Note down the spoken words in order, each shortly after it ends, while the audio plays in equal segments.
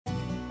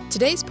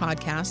Today's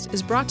podcast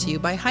is brought to you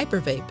by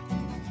Hypervape.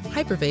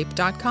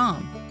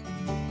 Hypervape.com.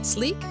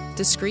 Sleek,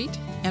 discreet,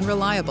 and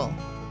reliable.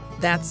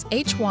 That's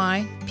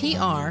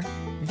Hypervape.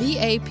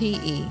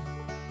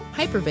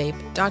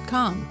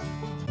 Hypervape.com.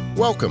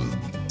 Welcome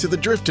to the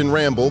Drift and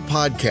Ramble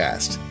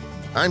podcast.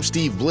 I'm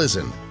Steve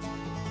Blizin.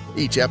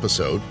 Each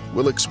episode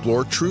will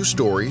explore true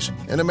stories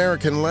and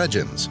American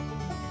legends.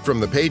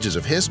 From the pages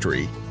of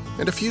history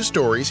and a few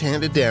stories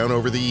handed down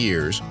over the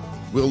years,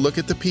 we'll look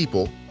at the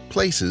people,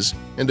 places,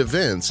 and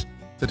events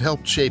that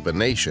helped shape a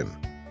nation.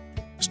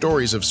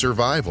 Stories of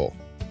survival,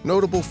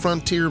 notable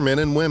frontiermen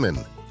and women,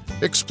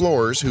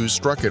 explorers who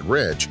struck it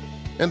rich,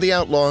 and the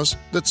outlaws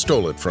that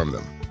stole it from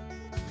them.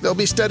 There'll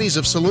be studies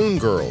of saloon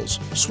girls,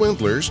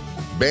 swindlers,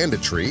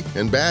 banditry,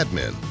 and bad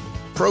men,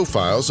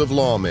 profiles of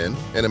lawmen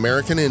and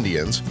American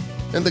Indians,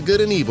 and the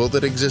good and evil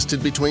that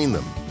existed between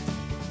them.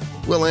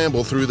 We'll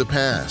amble through the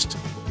past.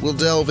 We'll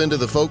delve into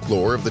the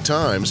folklore of the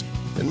times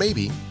and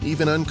maybe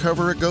even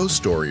uncover a ghost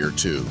story or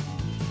two.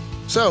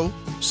 So,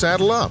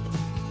 saddle up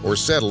or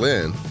settle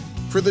in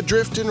for the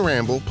Drift and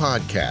Ramble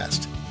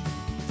podcast.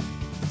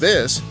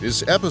 This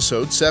is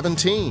episode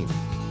 17.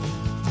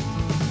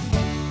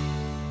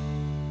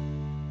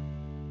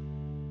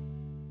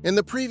 In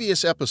the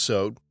previous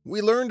episode,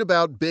 we learned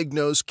about Big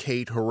Nose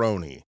Kate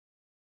Haroney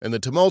and the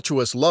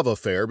tumultuous love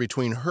affair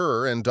between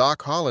her and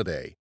Doc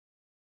Holliday.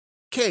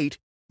 Kate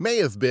may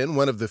have been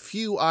one of the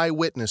few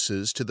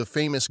eyewitnesses to the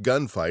famous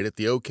gunfight at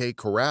the OK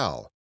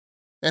Corral,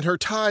 and her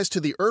ties to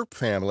the Earp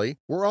family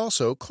were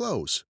also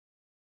close.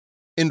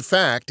 In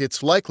fact,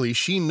 it's likely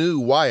she knew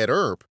Wyatt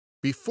Earp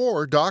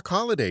before Doc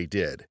Holliday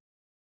did.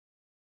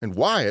 And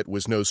Wyatt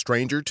was no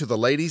stranger to the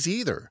ladies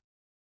either.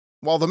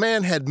 While the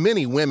man had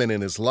many women in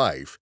his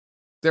life,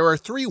 there are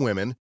 3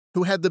 women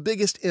who had the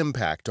biggest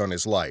impact on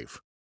his life.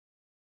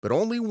 But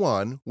only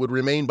one would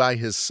remain by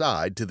his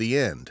side to the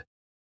end.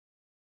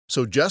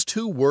 So just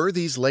who were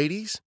these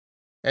ladies?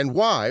 And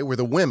why were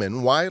the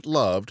women Wyatt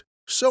loved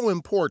so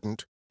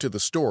important to the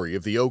story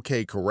of the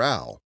OK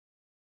Corral?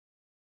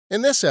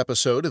 In this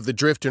episode of the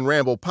Drift and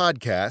Ramble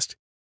podcast,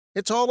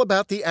 it's all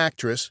about the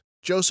actress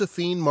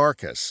Josephine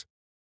Marcus,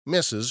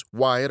 Mrs.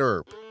 Wyatt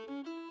Earp.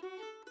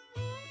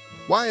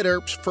 Wyatt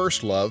Earp's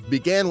first love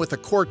began with a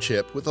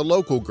courtship with a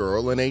local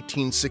girl in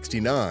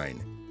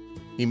 1869.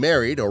 He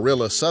married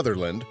Orilla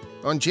Sutherland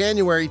on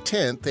January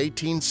 10,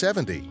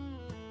 1870.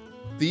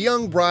 The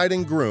young bride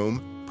and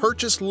groom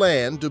purchased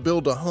land to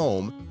build a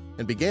home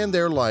and began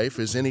their life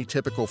as any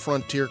typical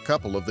frontier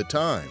couple of the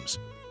times.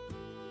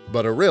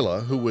 But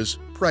Orilla, who was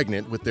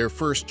pregnant with their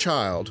first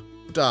child,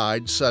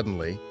 died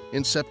suddenly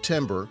in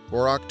September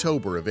or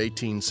October of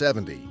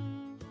 1870.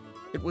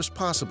 It was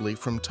possibly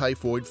from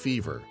typhoid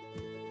fever.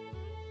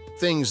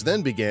 Things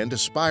then began to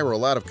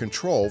spiral out of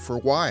control for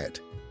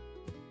Wyatt.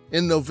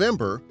 In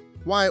November,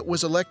 Wyatt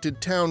was elected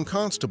town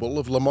constable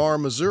of Lamar,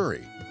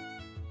 Missouri,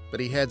 but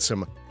he had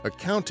some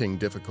accounting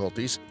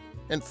difficulties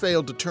and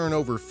failed to turn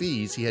over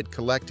fees he had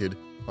collected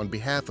on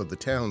behalf of the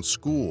town's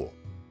school.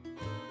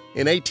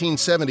 In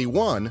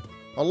 1871,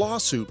 a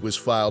lawsuit was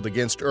filed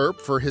against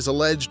Earp for his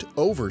alleged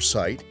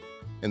oversight,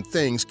 and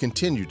things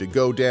continued to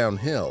go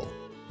downhill.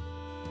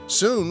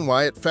 Soon,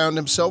 Wyatt found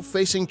himself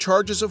facing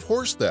charges of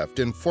horse theft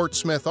in Fort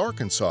Smith,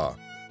 Arkansas,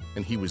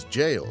 and he was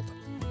jailed.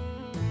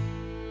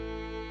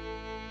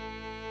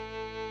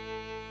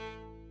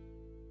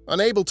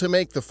 Unable to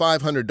make the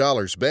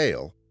 $500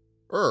 bail,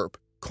 Earp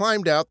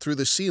climbed out through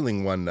the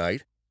ceiling one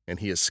night and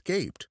he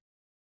escaped,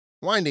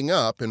 winding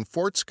up in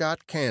Fort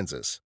Scott,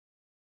 Kansas.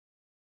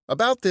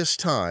 About this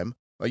time,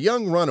 a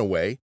young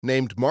runaway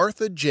named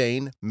Martha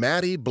Jane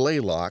Mattie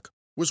Blaylock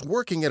was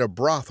working at a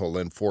brothel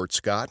in Fort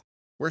Scott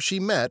where she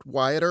met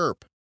Wyatt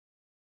Earp.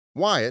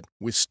 Wyatt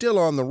was still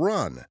on the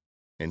run,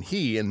 and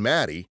he and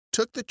Mattie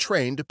took the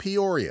train to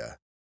Peoria.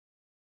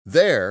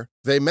 There,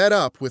 they met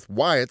up with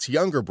Wyatt's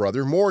younger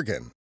brother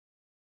Morgan.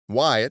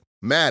 Wyatt,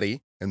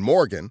 Mattie, and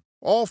Morgan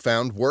all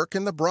found work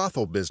in the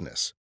brothel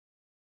business.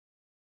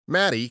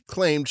 Mattie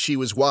claimed she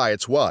was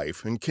Wyatt's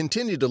wife and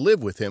continued to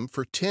live with him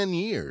for 10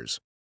 years,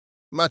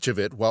 much of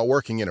it while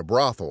working in a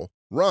brothel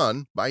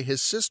run by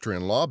his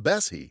sister-in-law,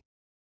 Bessie.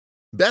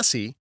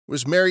 Bessie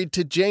was married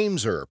to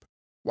James Earp,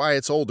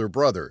 Wyatt's older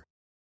brother.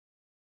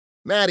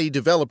 Mattie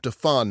developed a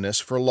fondness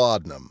for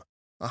laudanum,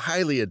 a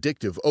highly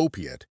addictive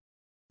opiate,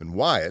 and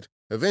Wyatt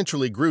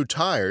eventually grew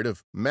tired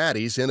of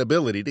Mattie's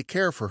inability to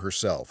care for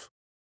herself.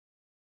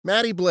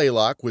 Mattie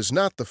Blaylock was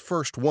not the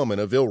first woman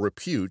of ill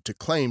repute to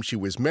claim she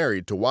was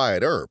married to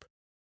Wyatt Earp,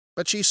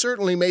 but she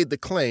certainly made the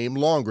claim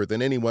longer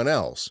than anyone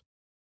else.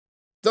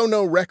 Though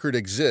no record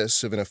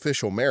exists of an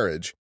official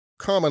marriage,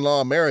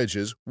 common-law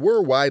marriages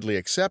were widely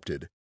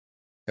accepted,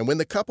 and when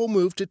the couple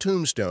moved to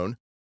Tombstone,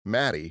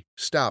 Mattie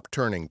stopped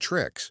turning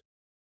tricks.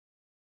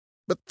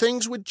 But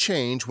things would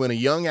change when a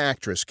young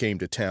actress came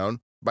to town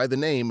by the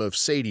name of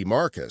Sadie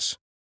Marcus.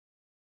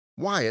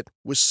 Wyatt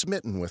was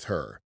smitten with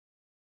her.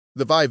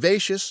 The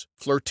vivacious,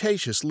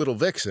 flirtatious little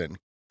vixen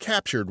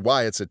captured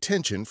Wyatt's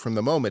attention from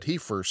the moment he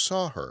first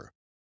saw her.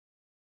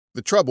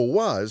 The trouble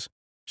was,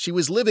 she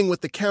was living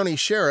with the county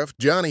sheriff,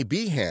 Johnny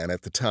Behan,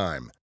 at the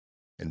time,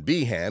 and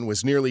Behan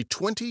was nearly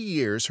 20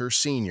 years her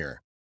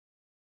senior.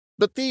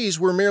 But these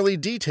were merely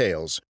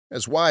details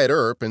as Wyatt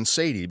Earp and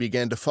Sadie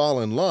began to fall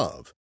in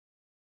love.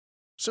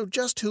 So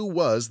just who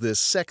was this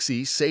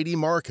sexy Sadie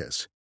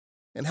Marcus,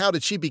 and how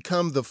did she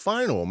become the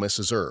final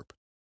Mrs. Earp?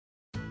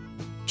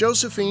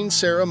 Josephine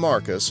Sarah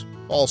Marcus,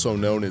 also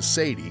known as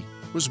Sadie,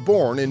 was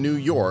born in New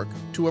York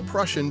to a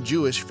Prussian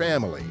Jewish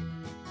family,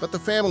 but the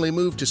family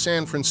moved to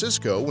San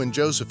Francisco when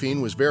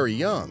Josephine was very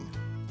young.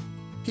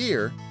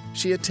 Here,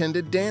 she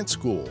attended dance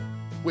school,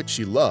 which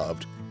she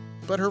loved,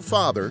 but her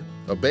father,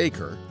 a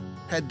baker,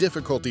 had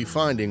difficulty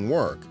finding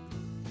work,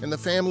 and the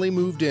family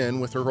moved in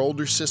with her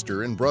older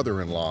sister and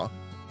brother-in-law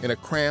in a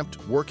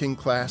cramped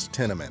working-class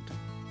tenement.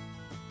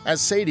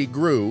 As Sadie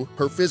grew,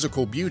 her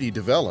physical beauty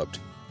developed,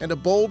 and a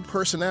bold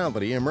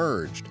personality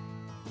emerged.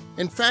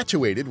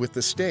 Infatuated with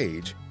the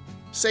stage,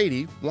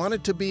 Sadie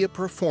wanted to be a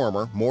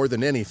performer more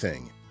than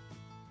anything.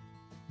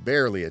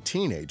 Barely a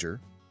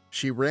teenager,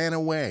 she ran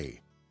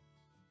away.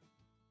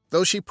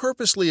 Though she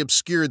purposely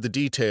obscured the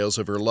details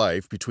of her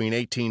life between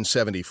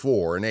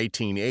 1874 and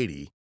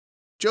 1880,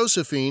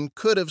 Josephine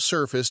could have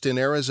surfaced in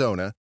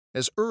Arizona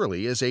as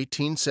early as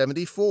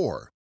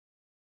 1874.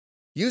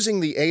 Using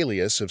the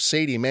alias of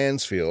Sadie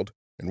Mansfield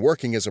and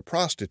working as a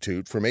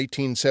prostitute from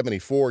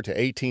 1874 to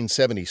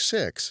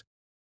 1876,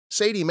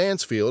 Sadie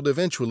Mansfield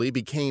eventually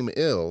became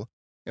ill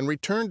and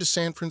returned to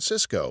San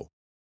Francisco,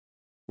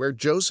 where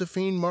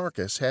Josephine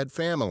Marcus had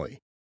family.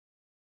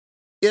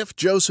 If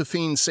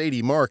Josephine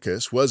Sadie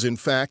Marcus was in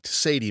fact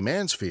Sadie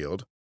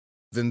Mansfield,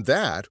 then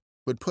that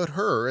would put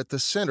her at the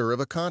center of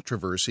a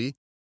controversy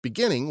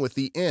beginning with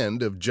the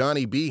end of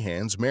Johnny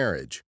Behan's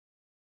marriage.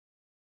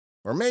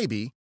 Or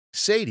maybe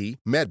Sadie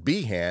met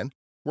Behan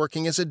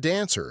working as a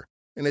dancer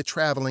in a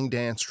traveling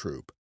dance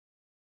troupe.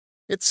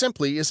 It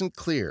simply isn't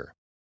clear.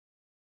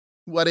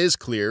 What is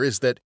clear is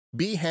that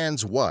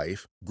Behan's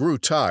wife grew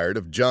tired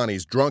of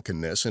Johnny's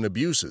drunkenness and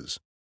abuses.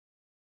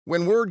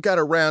 When word got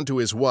around to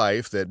his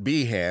wife that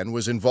Behan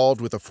was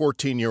involved with a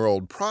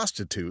 14-year-old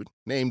prostitute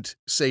named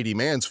Sadie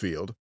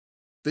Mansfield,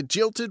 the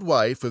jilted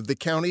wife of the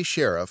county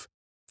sheriff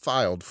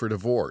filed for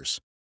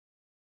divorce.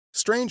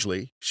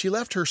 Strangely, she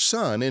left her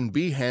son in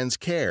Behan's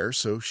care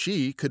so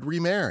she could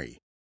remarry.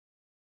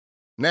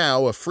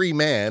 Now a free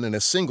man and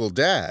a single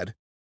dad,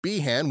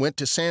 Behan went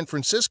to San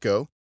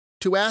Francisco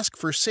to ask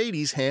for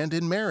Sadie's hand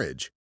in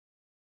marriage.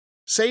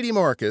 Sadie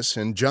Marcus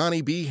and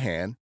Johnny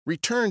Behan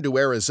returned to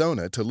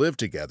Arizona to live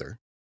together,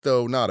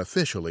 though not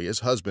officially as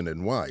husband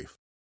and wife.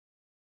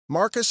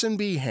 Marcus and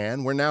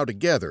Behan were now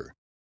together,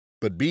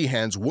 but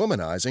Behan's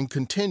womanizing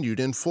continued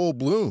in full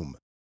bloom,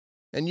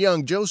 and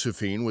young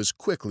Josephine was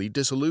quickly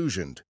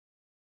disillusioned.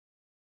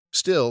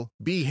 Still,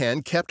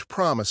 Behan kept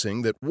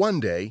promising that one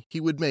day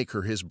he would make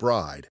her his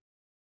bride.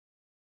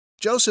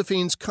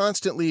 Josephine's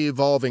constantly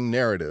evolving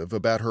narrative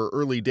about her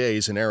early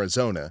days in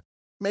Arizona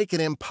make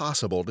it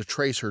impossible to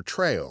trace her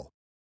trail.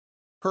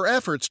 Her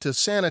efforts to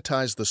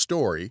sanitize the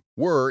story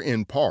were,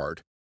 in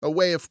part, a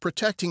way of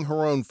protecting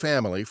her own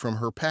family from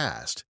her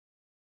past.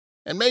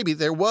 And maybe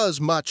there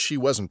was much she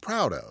wasn't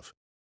proud of.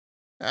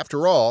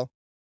 After all,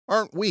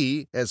 aren't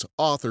we, as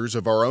authors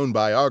of our own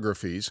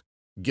biographies,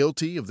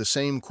 guilty of the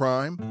same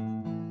crime?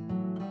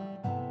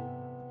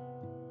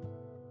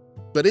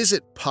 But is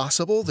it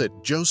possible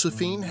that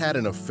Josephine had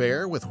an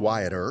affair with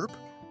Wyatt Earp?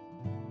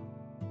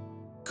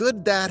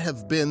 Could that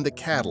have been the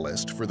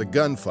catalyst for the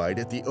gunfight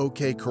at the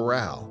OK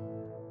Corral?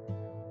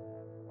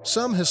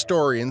 Some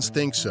historians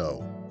think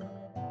so.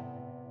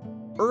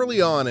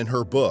 Early on in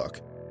her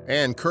book,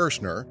 Ann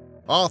Kirshner,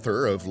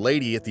 author of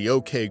Lady at the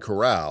OK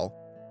Corral,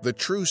 The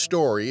True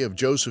Story of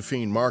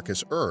Josephine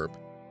Marcus Earp,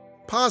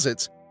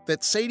 posits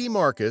that Sadie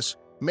Marcus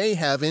may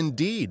have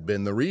indeed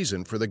been the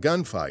reason for the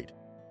gunfight,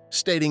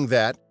 stating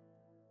that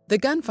the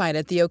gunfight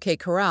at the OK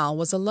Corral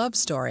was a love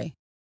story,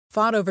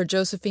 fought over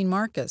Josephine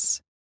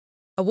Marcus,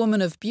 a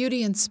woman of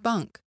beauty and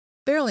spunk,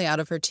 barely out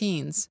of her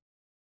teens,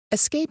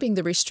 escaping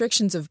the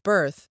restrictions of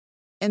birth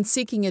and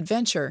seeking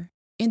adventure,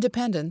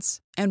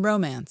 independence, and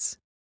romance.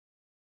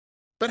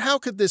 But how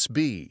could this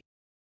be?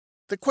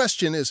 The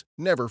question is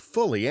never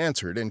fully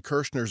answered in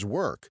Kirshner's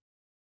work.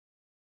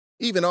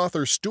 Even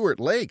author Stuart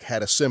Lake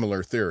had a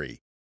similar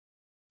theory.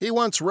 He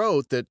once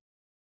wrote that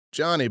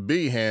Johnny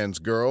Behan's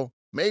girl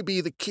may be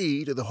the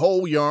key to the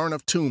whole yarn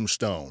of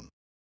Tombstone.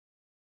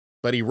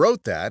 But he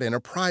wrote that in a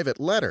private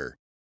letter,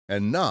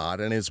 and not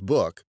in his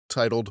book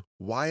titled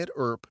Wyatt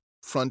Earp,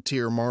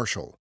 Frontier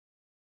Marshal.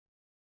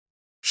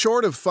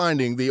 Short of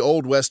finding the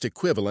Old West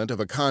equivalent of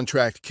a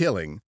contract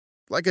killing,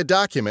 like a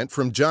document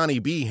from Johnny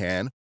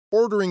Behan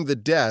ordering the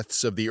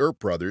deaths of the Earp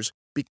brothers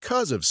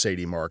because of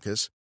Sadie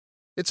Marcus,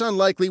 it's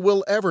unlikely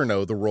we'll ever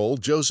know the role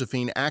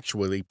Josephine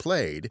actually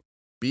played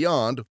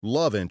beyond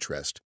love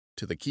interest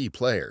to the key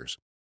players.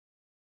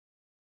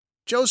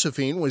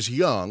 Josephine was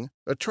young,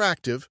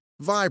 attractive,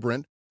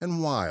 vibrant,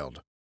 and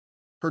wild.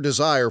 Her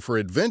desire for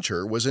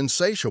adventure was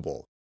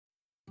insatiable.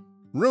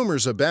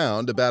 Rumors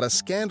abound about a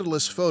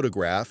scandalous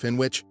photograph in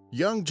which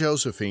young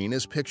Josephine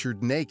is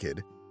pictured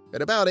naked,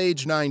 at about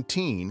age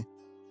 19,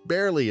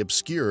 barely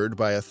obscured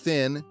by a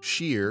thin,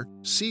 sheer,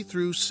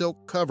 see-through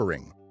silk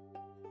covering.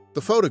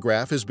 The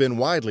photograph has been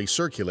widely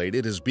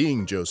circulated as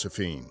being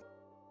Josephine.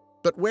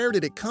 But where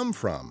did it come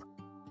from?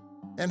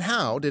 And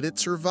how did it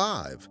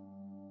survive?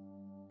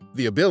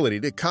 The ability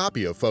to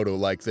copy a photo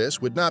like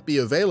this would not be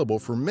available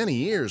for many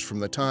years from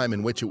the time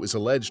in which it was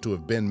alleged to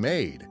have been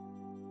made.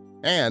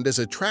 And as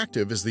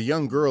attractive as the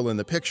young girl in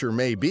the picture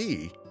may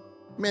be,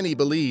 many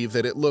believe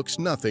that it looks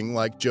nothing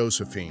like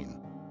Josephine.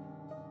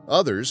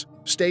 Others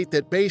state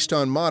that based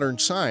on modern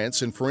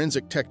science and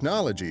forensic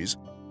technologies,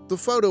 the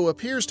photo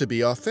appears to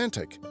be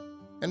authentic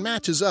and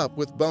matches up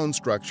with bone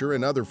structure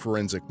and other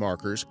forensic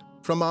markers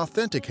from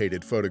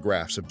authenticated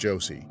photographs of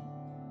Josie.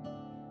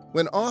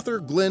 When author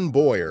Glenn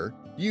Boyer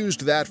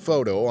used that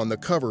photo on the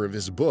cover of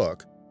his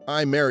book,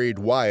 I Married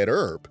Wyatt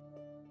Earp,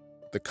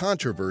 the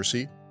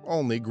controversy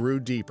only grew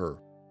deeper.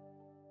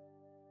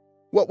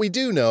 What we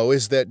do know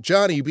is that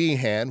Johnny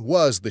Behan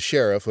was the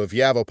sheriff of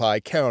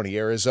Yavapai County,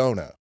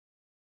 Arizona.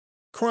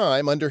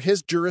 Crime under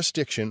his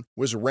jurisdiction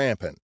was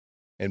rampant,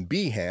 and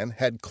Behan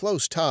had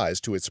close ties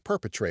to its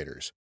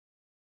perpetrators.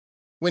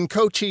 When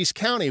Cochise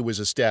County was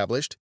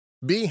established,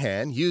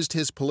 Behan used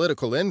his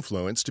political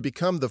influence to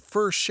become the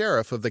first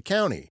sheriff of the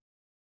county,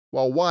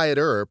 while Wyatt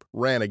Earp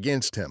ran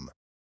against him.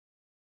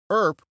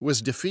 Earp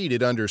was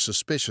defeated under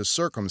suspicious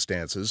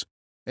circumstances,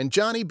 and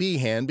Johnny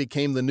Behan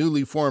became the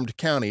newly formed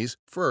county's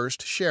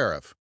first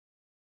sheriff.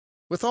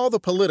 With all the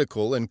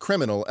political and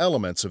criminal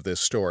elements of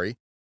this story,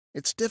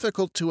 it's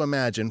difficult to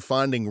imagine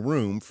finding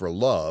room for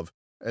love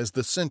as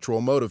the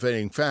central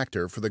motivating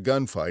factor for the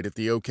gunfight at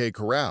the OK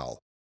Corral.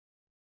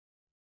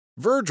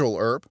 Virgil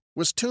Earp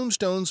was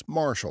Tombstone's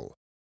marshal.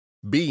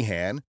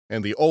 Behan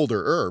and the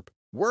older Earp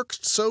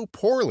worked so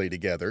poorly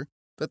together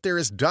that there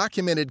is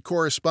documented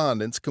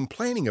correspondence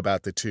complaining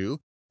about the two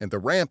and the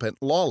rampant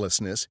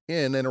lawlessness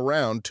in and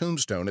around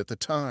Tombstone at the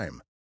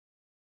time.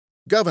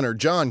 Governor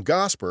John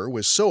Gosper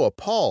was so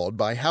appalled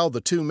by how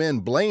the two men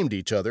blamed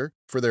each other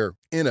for their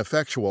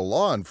ineffectual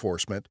law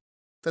enforcement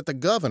that the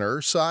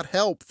governor sought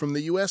help from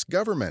the U.S.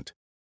 government.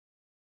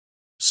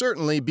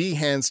 Certainly,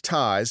 Behan's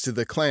ties to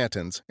the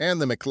Clantons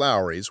and the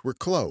McLaurys were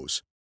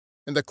close,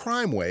 and the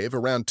crime wave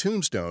around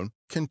Tombstone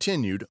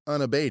continued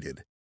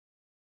unabated.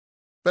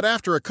 But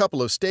after a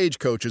couple of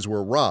stagecoaches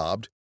were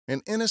robbed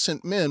and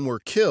innocent men were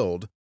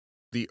killed,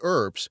 the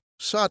Earps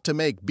sought to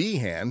make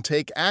Behan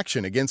take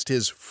action against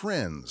his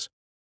friends.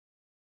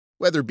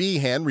 Whether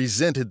Behan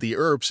resented the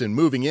Earps in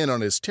moving in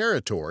on his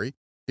territory,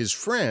 his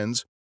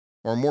friends,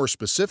 or more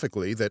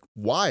specifically that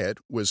Wyatt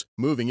was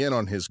moving in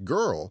on his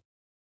girl,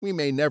 we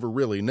may never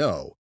really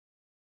know.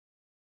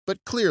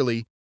 But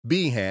clearly,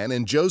 Behan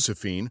and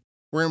Josephine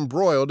were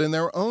embroiled in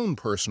their own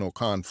personal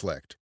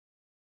conflict.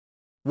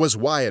 Was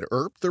Wyatt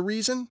Earp the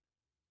reason?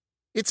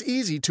 It's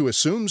easy to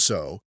assume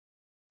so,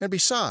 and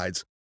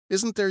besides,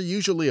 isn't there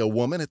usually a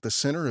woman at the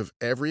center of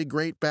every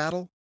great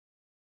battle?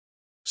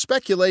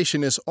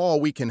 Speculation is all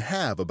we can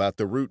have about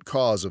the root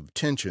cause of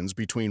tensions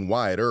between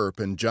Wyatt Earp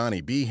and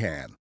Johnny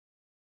Behan.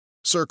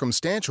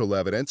 Circumstantial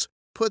evidence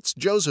puts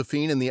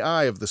Josephine in the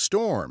eye of the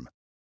storm.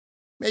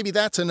 Maybe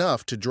that's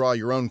enough to draw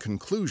your own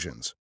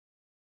conclusions.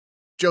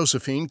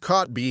 Josephine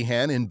caught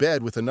Behan in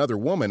bed with another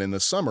woman in the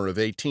summer of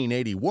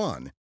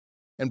 1881,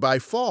 and by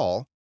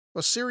fall,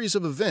 a series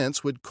of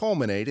events would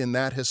culminate in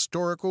that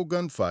historical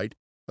gunfight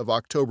of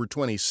October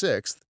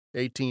 26,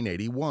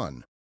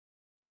 1881.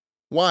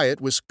 Wyatt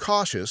was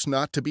cautious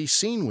not to be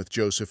seen with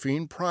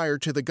Josephine prior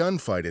to the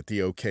gunfight at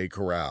the OK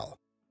Corral.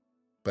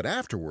 But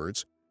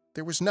afterwards,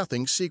 there was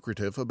nothing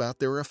secretive about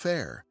their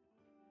affair.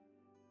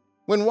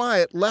 When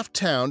Wyatt left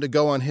town to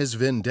go on his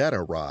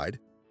vendetta ride,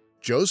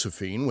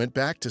 Josephine went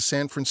back to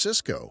San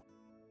Francisco.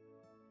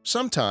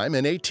 Sometime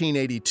in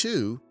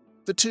 1882,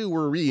 the two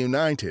were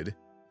reunited,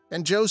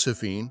 and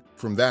Josephine,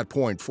 from that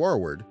point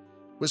forward,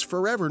 was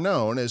forever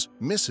known as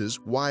Mrs.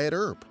 Wyatt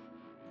Earp,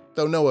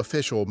 though no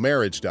official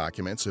marriage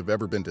documents have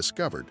ever been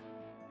discovered.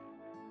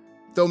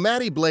 Though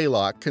Mattie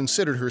Blaylock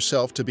considered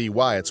herself to be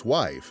Wyatt's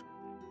wife,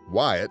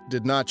 Wyatt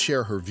did not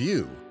share her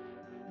view.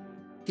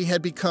 He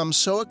had become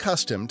so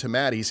accustomed to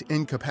Mattie's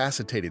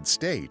incapacitated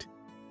state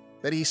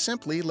that he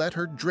simply let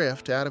her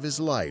drift out of his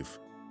life.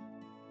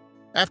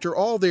 After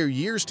all their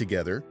years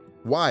together,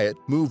 Wyatt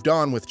moved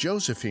on with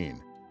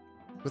Josephine,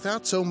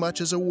 without so much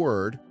as a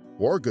word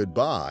or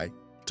goodbye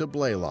to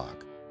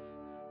Blaylock.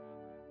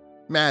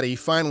 Mattie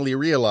finally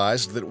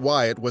realized that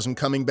Wyatt wasn't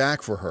coming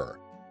back for her,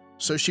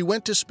 so she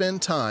went to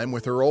spend time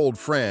with her old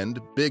friend,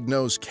 Big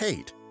Nose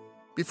Kate,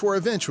 before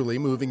eventually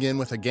moving in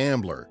with a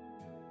gambler.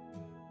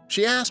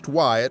 She asked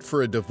Wyatt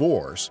for a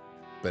divorce,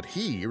 but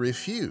he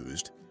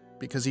refused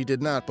because he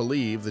did not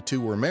believe the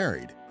two were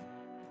married.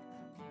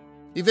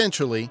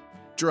 Eventually,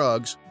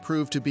 drugs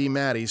proved to be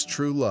Mattie's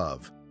true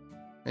love,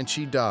 and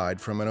she died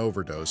from an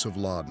overdose of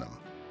laudanum.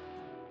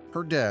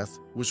 Her death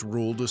was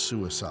ruled a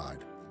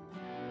suicide.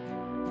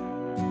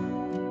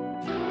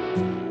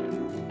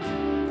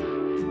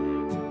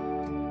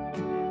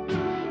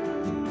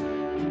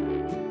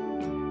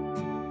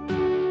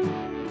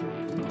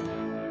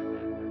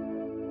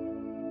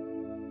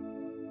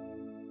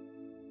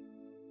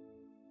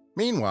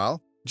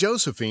 Meanwhile,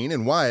 Josephine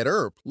and Wyatt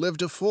Earp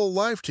lived a full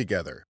life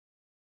together.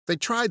 They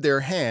tried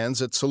their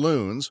hands at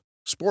saloons,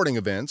 sporting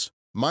events,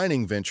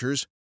 mining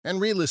ventures, and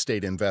real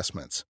estate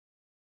investments.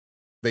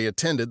 They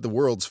attended the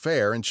World's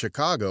Fair in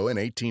Chicago in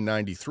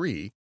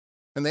 1893,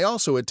 and they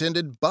also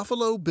attended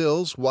Buffalo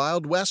Bill's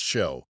Wild West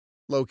show,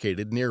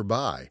 located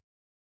nearby.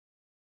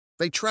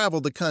 They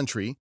traveled the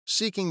country,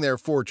 seeking their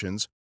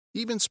fortunes,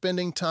 even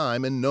spending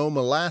time in Nome,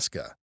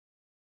 Alaska.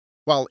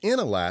 While in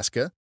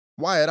Alaska,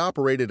 Wyatt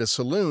operated a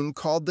saloon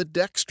called the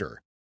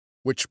Dexter,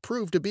 which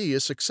proved to be a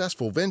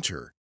successful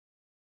venture.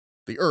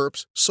 The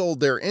Earps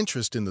sold their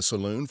interest in the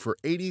saloon for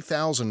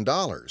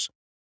 $80,000.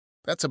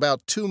 That's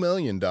about $2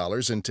 million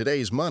in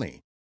today's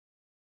money.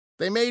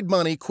 They made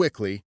money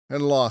quickly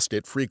and lost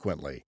it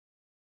frequently.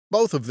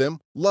 Both of them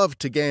loved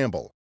to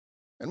gamble,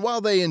 and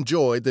while they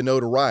enjoyed the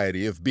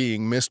notoriety of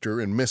being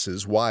Mr. and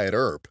Mrs. Wyatt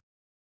Earp,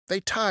 they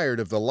tired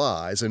of the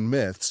lies and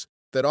myths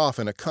that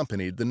often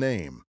accompanied the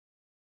name.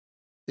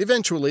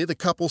 Eventually, the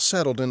couple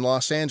settled in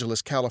Los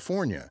Angeles,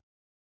 California,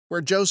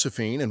 where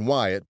Josephine and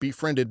Wyatt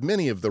befriended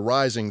many of the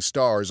rising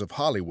stars of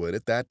Hollywood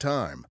at that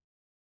time.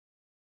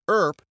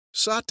 Earp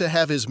sought to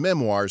have his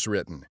memoirs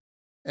written,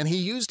 and he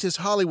used his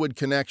Hollywood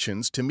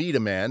connections to meet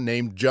a man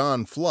named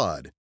John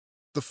Flood,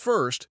 the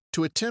first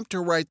to attempt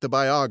to write the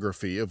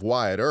biography of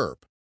Wyatt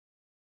Earp.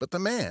 But the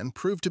man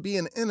proved to be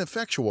an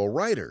ineffectual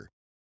writer.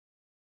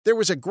 There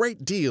was a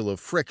great deal of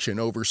friction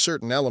over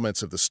certain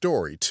elements of the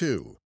story,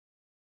 too.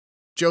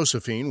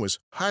 Josephine was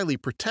highly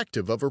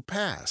protective of her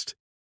past,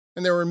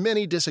 and there were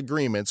many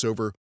disagreements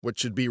over what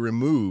should be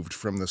removed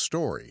from the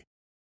story.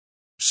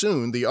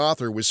 Soon, the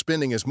author was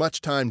spending as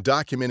much time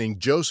documenting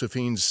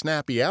Josephine's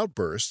snappy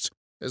outbursts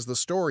as the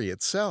story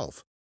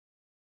itself.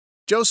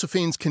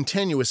 Josephine's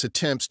continuous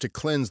attempts to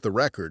cleanse the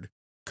record,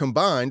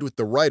 combined with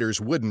the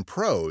writer's wooden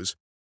prose,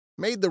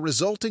 made the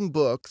resulting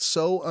book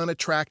so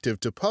unattractive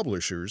to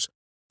publishers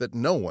that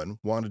no one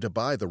wanted to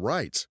buy the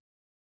rights.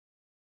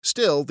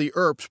 Still, the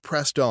Earps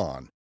pressed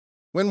on.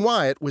 When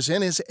Wyatt was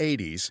in his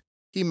 80s,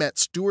 he met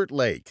Stuart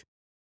Lake,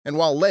 and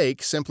while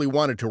Lake simply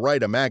wanted to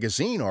write a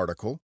magazine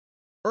article,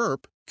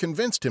 Earp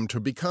convinced him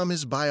to become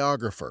his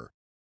biographer.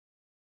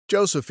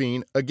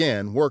 Josephine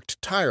again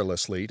worked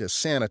tirelessly to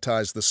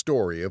sanitize the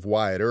story of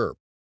Wyatt Earp.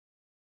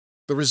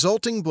 The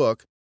resulting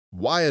book,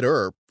 Wyatt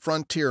Earp,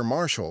 Frontier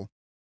Marshal,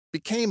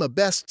 became a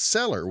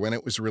bestseller when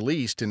it was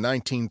released in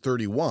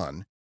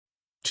 1931,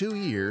 2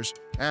 years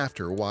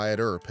after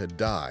Wyatt Earp had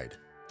died.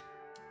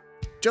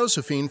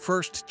 Josephine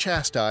first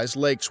chastised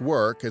Lake's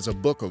work as a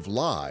book of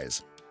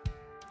lies.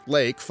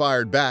 Lake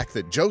fired back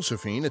that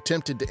Josephine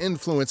attempted to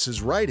influence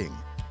his writing,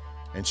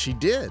 and she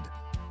did.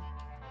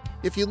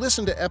 If you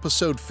listen to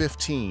episode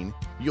 15,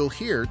 you'll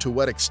hear to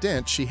what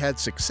extent she had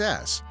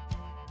success.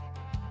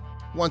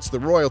 Once the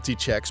royalty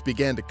checks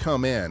began to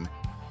come in,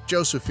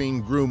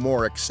 Josephine grew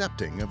more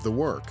accepting of the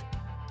work.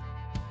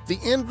 The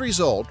end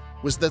result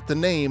was that the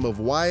name of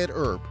Wyatt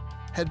Earp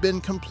had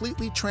been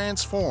completely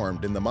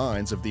transformed in the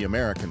minds of the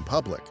American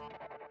public.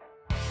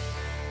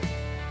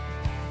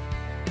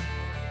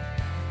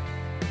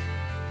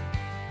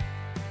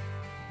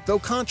 Though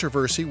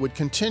controversy would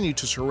continue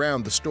to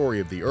surround the story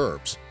of the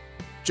Earps,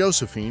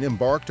 Josephine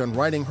embarked on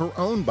writing her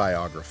own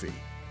biography.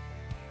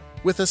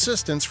 With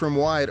assistance from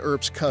Wyatt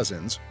Earp's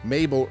cousins,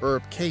 Mabel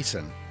Earp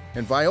Kaysen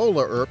and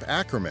Viola Earp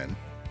Ackerman,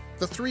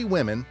 the three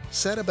women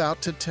set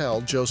about to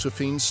tell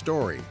Josephine's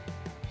story.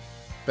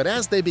 But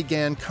as they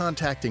began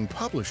contacting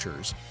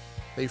publishers,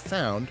 they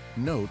found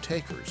no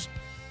takers.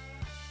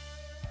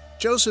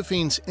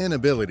 Josephine's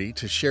inability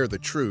to share the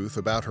truth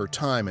about her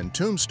time in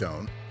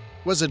Tombstone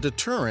was a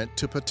deterrent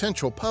to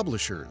potential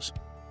publishers,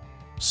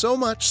 so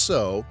much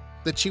so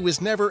that she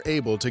was never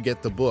able to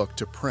get the book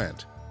to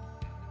print.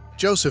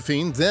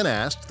 Josephine then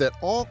asked that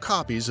all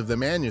copies of the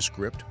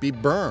manuscript be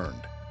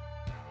burned,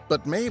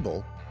 but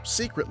Mabel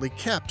secretly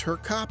kept her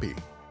copy.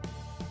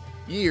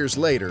 Years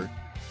later,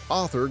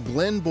 author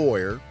Glenn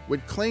Boyer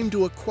would claim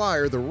to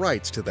acquire the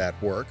rights to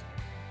that work,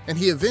 and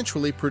he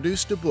eventually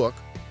produced a book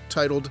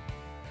titled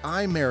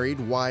I Married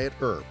Wyatt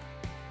Earp.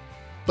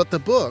 But the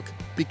book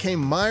became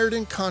mired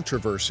in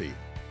controversy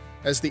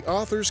as the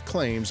author's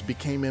claims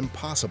became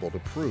impossible to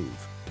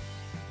prove.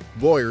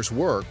 Boyer's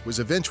work was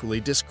eventually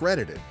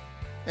discredited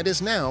and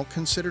is now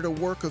considered a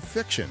work of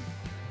fiction,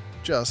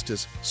 just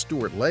as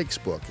Stuart Lake's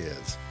book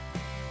is.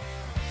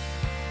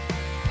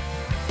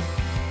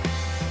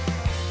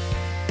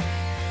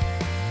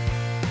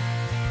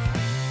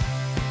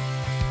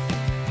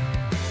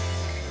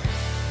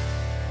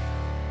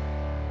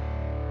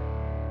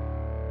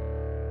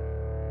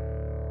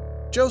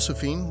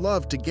 Josephine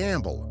loved to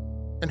gamble,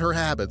 and her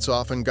habits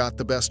often got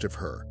the best of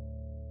her.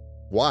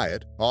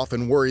 Wyatt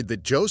often worried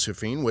that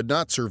Josephine would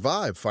not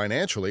survive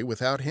financially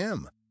without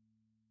him.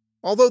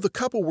 Although the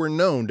couple were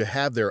known to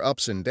have their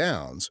ups and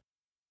downs,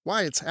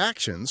 Wyatt's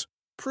actions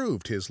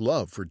proved his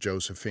love for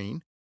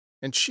Josephine,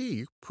 and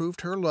she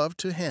proved her love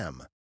to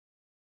him.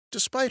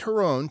 Despite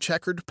her own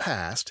checkered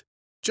past,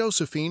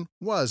 Josephine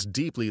was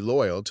deeply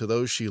loyal to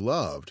those she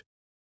loved,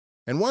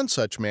 and one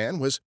such man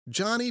was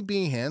Johnny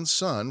Behan's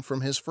son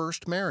from his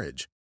first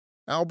marriage,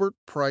 Albert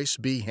Price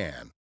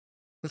Behan,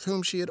 with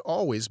whom she had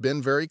always been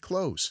very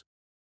close.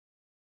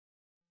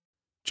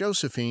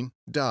 Josephine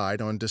died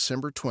on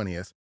December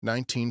 20th,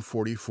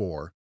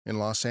 1944, in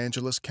Los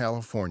Angeles,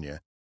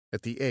 California,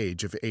 at the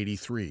age of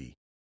 83.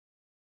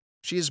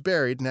 She is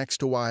buried next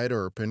to Wyatt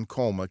Earp in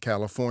Colma,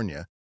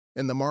 California,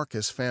 in the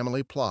Marcus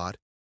family plot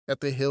at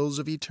the Hills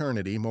of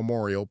Eternity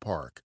Memorial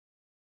Park.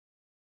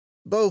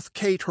 Both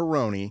Kate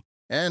Haroney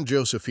and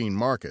Josephine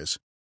Marcus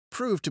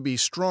proved to be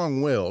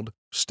strong-willed,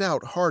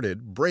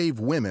 stout-hearted, brave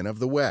women of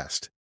the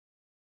West.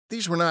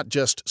 These were not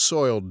just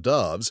soiled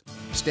doves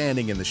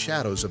standing in the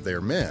shadows of their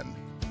men,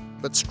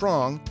 but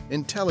strong,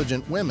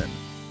 intelligent women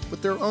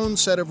with their own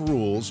set of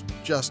rules,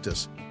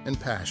 justice, and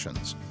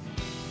passions.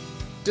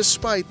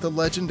 Despite the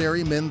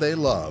legendary men they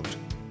loved,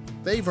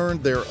 they've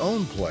earned their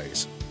own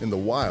place in the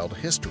wild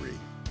history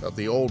of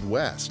the Old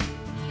West.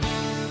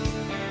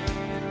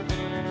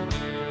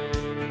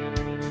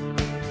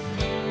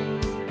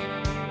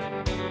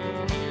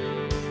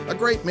 A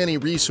great many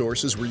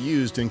resources were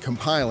used in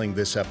compiling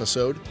this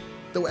episode.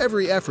 Though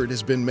every effort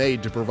has been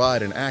made to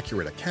provide an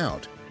accurate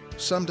account,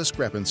 some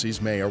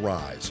discrepancies may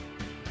arise.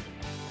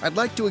 I'd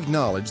like to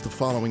acknowledge the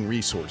following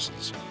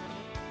resources.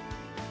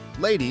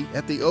 Lady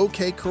at the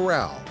OK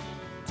Corral,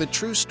 The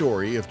True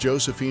Story of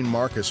Josephine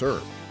Marcus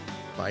Earp,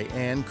 by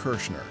Ann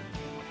Kirshner.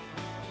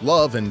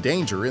 Love and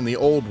Danger in the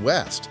Old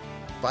West,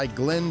 by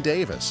Glenn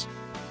Davis.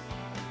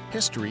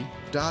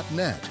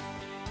 History.net.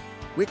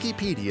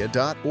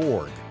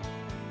 Wikipedia.org.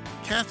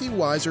 Kathy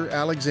Weiser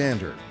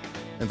Alexander,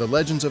 and the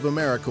Legends of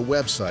America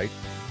website,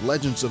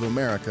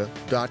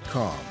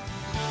 legendsofamerica.com.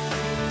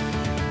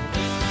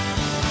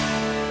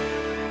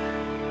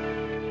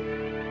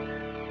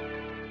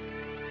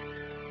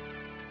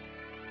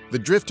 The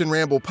Drift and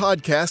Ramble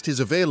podcast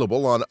is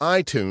available on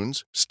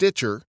iTunes,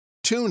 Stitcher,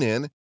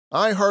 TuneIn,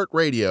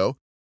 iHeartRadio,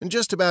 and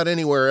just about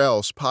anywhere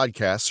else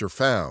podcasts are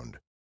found.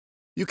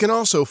 You can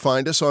also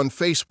find us on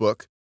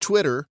Facebook,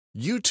 Twitter,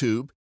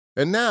 YouTube,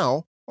 and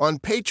now on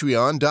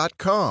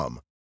Patreon.com,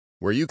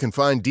 where you can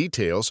find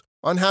details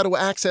on how to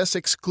access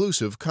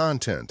exclusive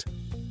content.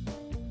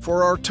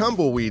 For our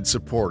Tumbleweed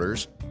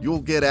supporters,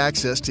 you'll get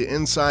access to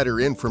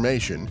insider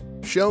information,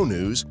 show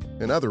news,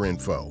 and other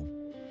info.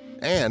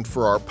 And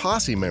for our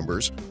Posse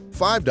members,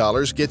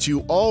 $5 gets you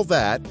all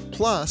that,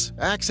 plus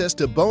access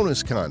to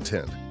bonus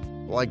content,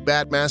 like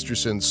Bat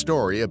Masterson's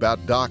story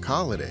about Doc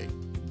Holliday.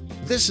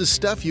 This is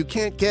stuff you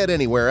can't get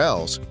anywhere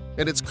else,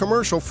 and it's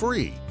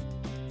commercial-free.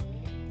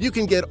 You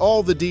can get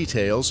all the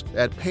details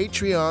at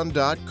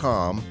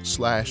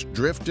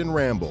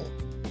patreon.com/driftandramble.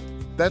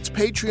 That's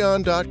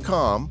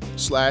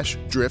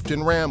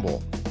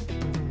patreon.com/driftandramble.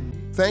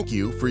 Thank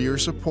you for your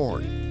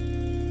support.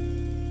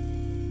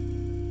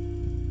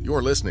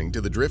 You're listening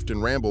to the Drift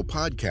and Ramble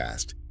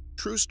podcast,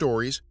 True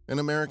Stories and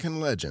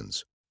American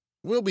Legends.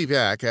 We'll be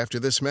back after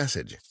this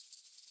message.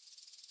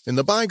 In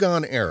the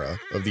bygone era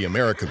of the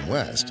American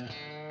West,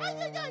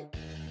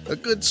 a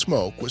good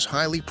smoke was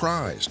highly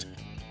prized,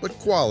 but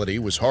quality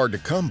was hard to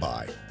come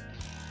by.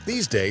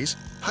 These days,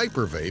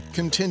 Hypervape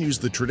continues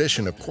the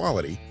tradition of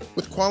quality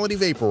with quality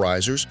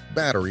vaporizers,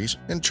 batteries,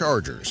 and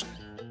chargers.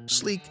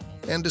 Sleek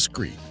and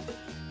discreet,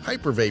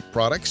 Hypervape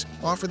products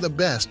offer the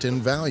best in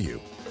value.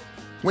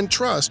 When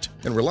trust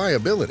and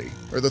reliability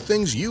are the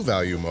things you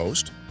value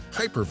most,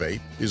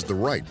 Hypervape is the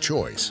right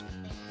choice.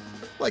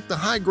 Like the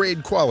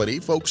high-grade quality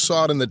folks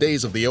sought in the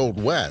days of the Old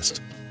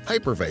West,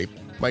 Hypervape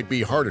might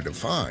be harder to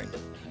find.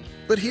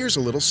 But here's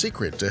a little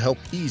secret to help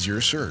ease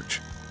your search.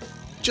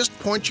 Just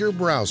point your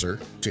browser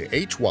to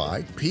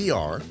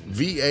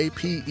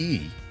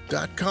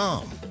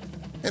hypervape.com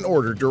and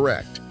order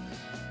direct.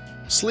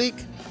 Sleek,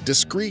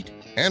 discreet,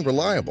 and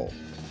reliable.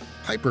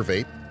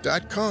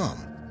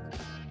 Hypervape.com.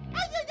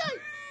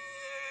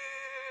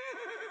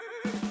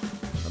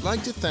 I'd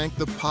like to thank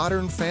the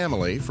Podern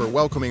family for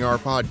welcoming our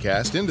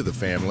podcast into the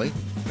family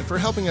and for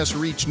helping us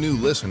reach new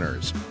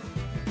listeners.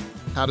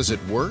 How does it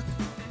work?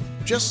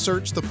 Just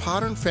search the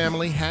Podern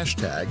Family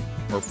hashtag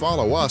or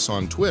follow us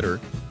on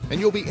Twitter, and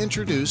you'll be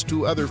introduced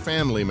to other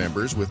family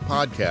members with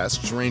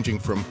podcasts ranging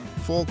from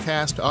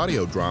full-cast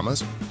audio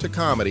dramas to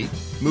comedy,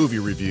 movie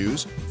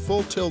reviews,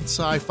 full-tilt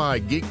sci-fi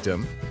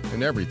geekdom,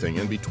 and everything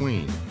in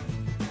between.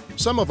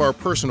 Some of our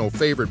personal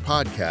favorite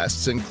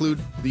podcasts include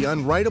The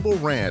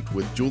Unwritable Rant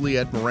with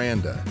Juliet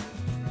Miranda,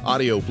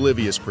 Audio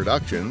Oblivious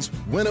Productions'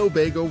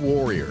 Winnebago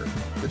Warrior,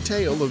 The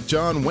Tale of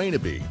John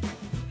Wainaby,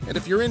 and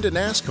if you're into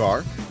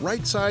NASCAR,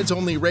 Right Sides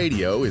Only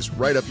Radio is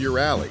right up your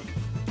alley.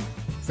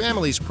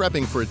 Families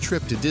prepping for a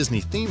trip to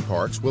Disney theme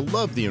parks will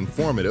love the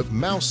informative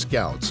Mouse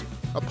Scouts,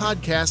 a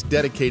podcast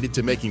dedicated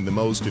to making the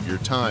most of your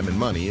time and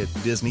money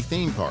at Disney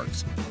theme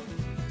parks.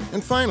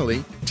 And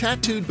finally,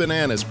 Tattooed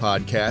Bananas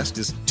podcast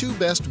is two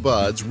best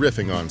buds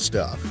riffing on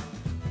stuff.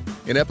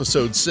 In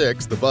Episode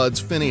 6, the buds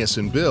Phineas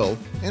and Bill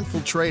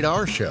infiltrate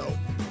our show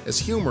as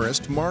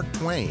humorist Mark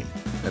Twain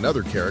and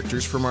other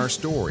characters from our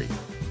story.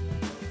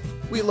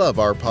 We love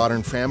our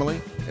Podern family,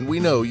 and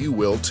we know you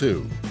will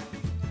too.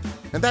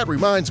 And that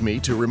reminds me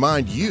to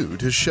remind you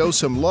to show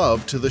some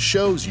love to the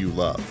shows you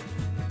love.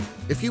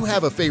 If you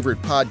have a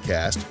favorite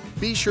podcast,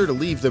 be sure to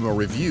leave them a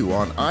review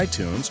on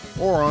iTunes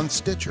or on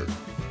Stitcher.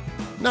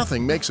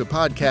 Nothing makes a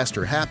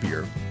podcaster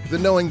happier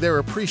than knowing they're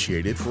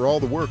appreciated for all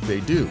the work they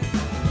do.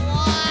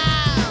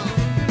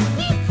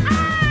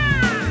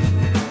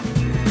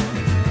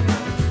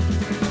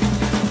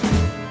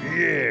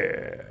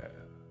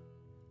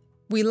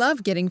 We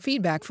love getting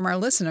feedback from our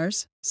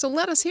listeners, so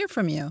let us hear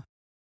from you.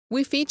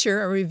 We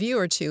feature a review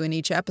or two in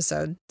each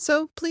episode,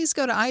 so please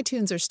go to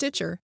iTunes or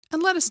Stitcher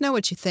and let us know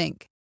what you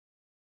think.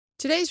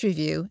 Today's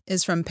review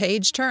is from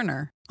Paige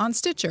Turner on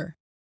Stitcher.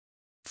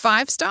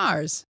 5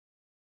 stars.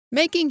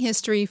 Making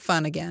history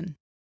fun again.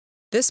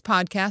 This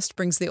podcast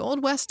brings the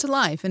Old West to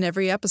life in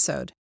every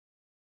episode.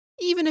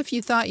 Even if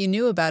you thought you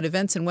knew about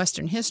events in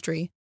Western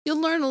history, you'll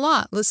learn a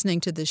lot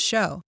listening to this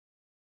show.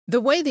 The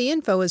way the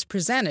info is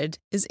presented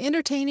is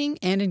entertaining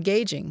and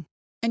engaging,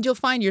 and you'll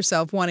find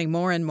yourself wanting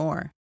more and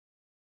more.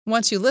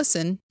 Once you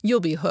listen, you'll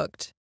be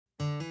hooked.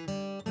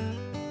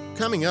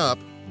 Coming up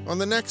on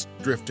the next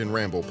Drift and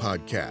Ramble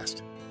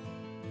podcast.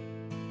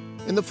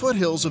 In the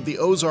foothills of the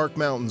Ozark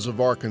Mountains of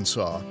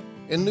Arkansas,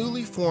 in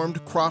newly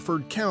formed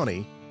Crawford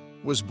County,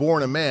 was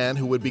born a man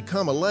who would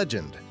become a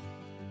legend.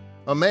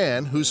 A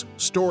man whose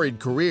storied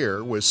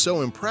career was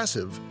so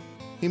impressive,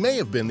 he may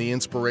have been the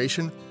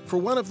inspiration for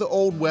one of the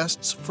Old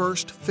West's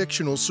first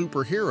fictional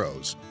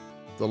superheroes,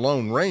 the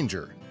Lone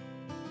Ranger.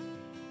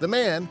 The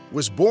man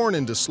was born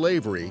into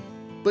slavery,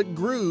 but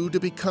grew to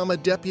become a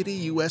deputy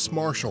U.S.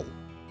 Marshal.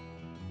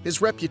 His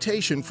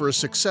reputation for a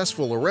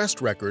successful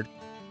arrest record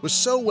was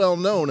so well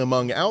known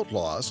among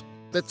outlaws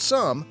that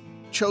some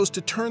chose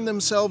to turn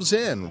themselves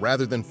in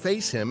rather than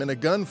face him in a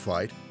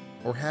gunfight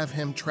or have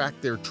him track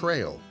their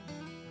trail.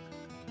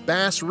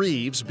 Bass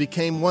Reeves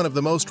became one of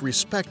the most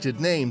respected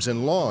names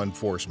in law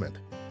enforcement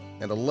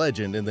and a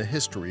legend in the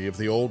history of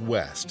the Old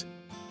West.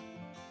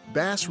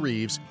 Bass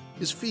Reeves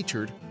is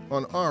featured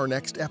on our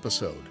next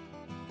episode.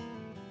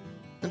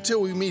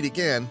 Until we meet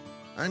again,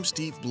 I'm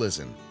Steve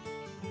Blizzen.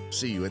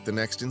 See you at the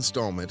next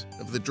installment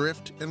of the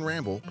Drift and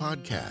Ramble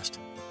podcast.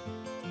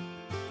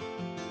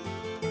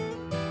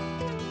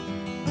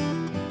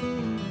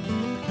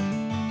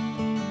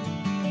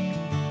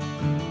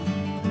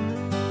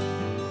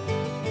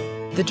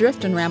 The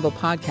Drift and Ramble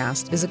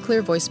podcast is a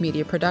Clear Voice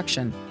Media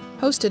production,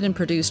 hosted and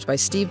produced by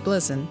Steve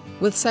Blizzen,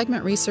 with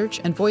segment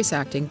research and voice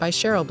acting by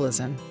Cheryl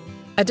Blizzen.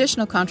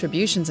 Additional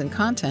contributions and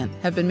content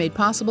have been made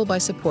possible by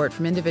support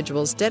from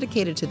individuals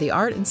dedicated to the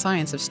art and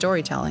science of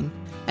storytelling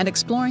and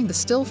exploring the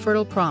still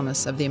fertile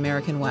promise of the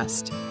American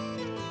West.